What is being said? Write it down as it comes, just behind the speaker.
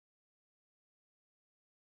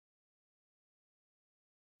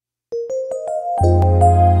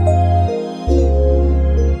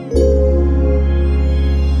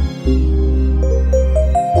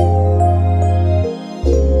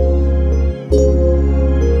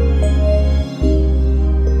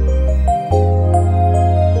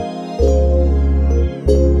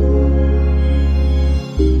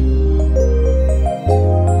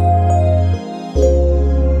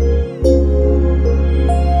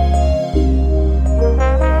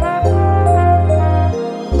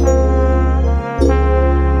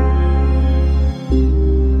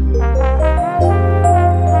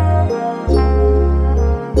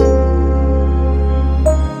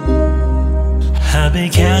I've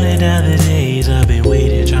been counting down the days, I've been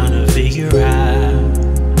waiting, trying to figure out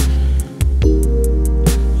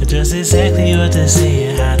just exactly what to say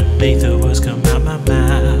and how to make the words come out my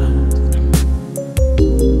mouth.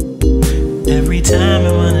 Every time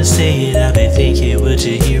I wanna say it, I've been thinking, would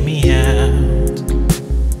you hear me out?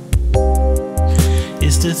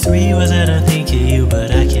 It's the three words that I think of you,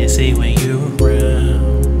 but I can't say when you're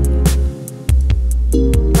around.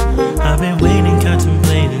 I've been waiting,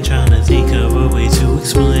 contemplating, trying to think of a way to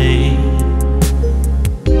explain.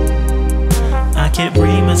 I can't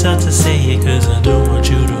bring myself to say it, cause I don't want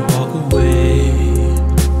you to walk away.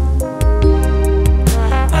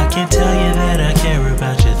 I can't tell you that I care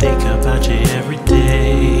about you, think about you every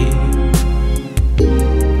day.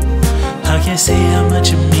 I can't say how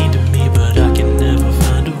much you mean to me, but I can never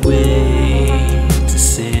find a way to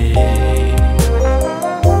say.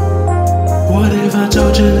 What if I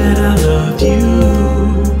told you that I loved you?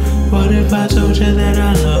 What if I told you that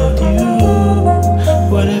I loved you?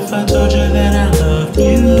 What if I told you that I loved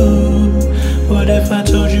you? What if I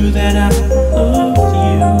told you that I loved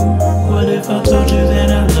you? What if I told you that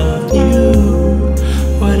I loved you?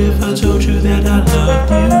 What if I told you that I loved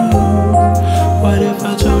you? What if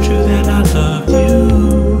I told you that I loved you?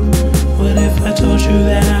 What if I told you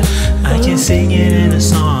that I can sing it in a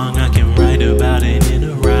song, I can write about it in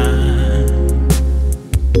a rhyme.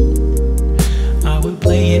 I would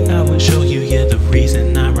play it, I would show you, yeah, the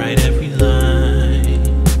reason I write every line.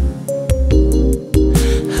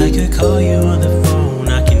 I could call you on the phone,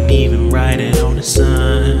 I can even write it on a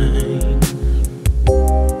sign.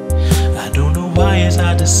 I don't know why it's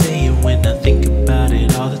hard to say it when I think about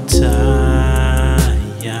it all the time.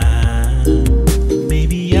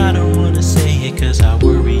 Maybe I don't wanna say it cause I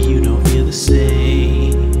worry you don't feel the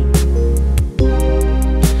same.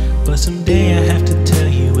 But someday I have to tell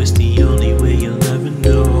you it's the only way you'll ever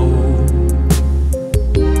know.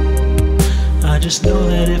 I just know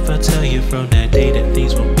that if I tell you from that day that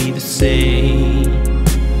things won't be the same.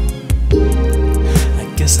 I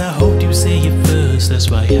guess I hoped you say it first, that's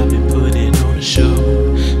why I've been putting on a show,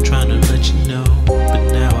 trying to let you know,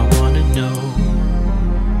 but now I wanna know.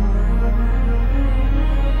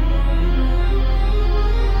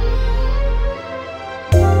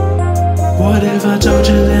 What if I told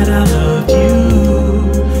you that I loved you?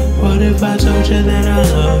 What if I told you that I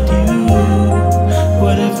loved you?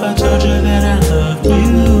 What if I told you that I loved you?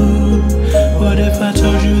 What if I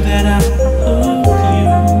told you that I loved you?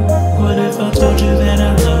 What if I told you that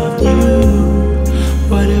I loved you?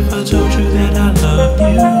 What if I told you that I loved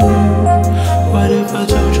you? What if I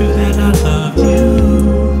told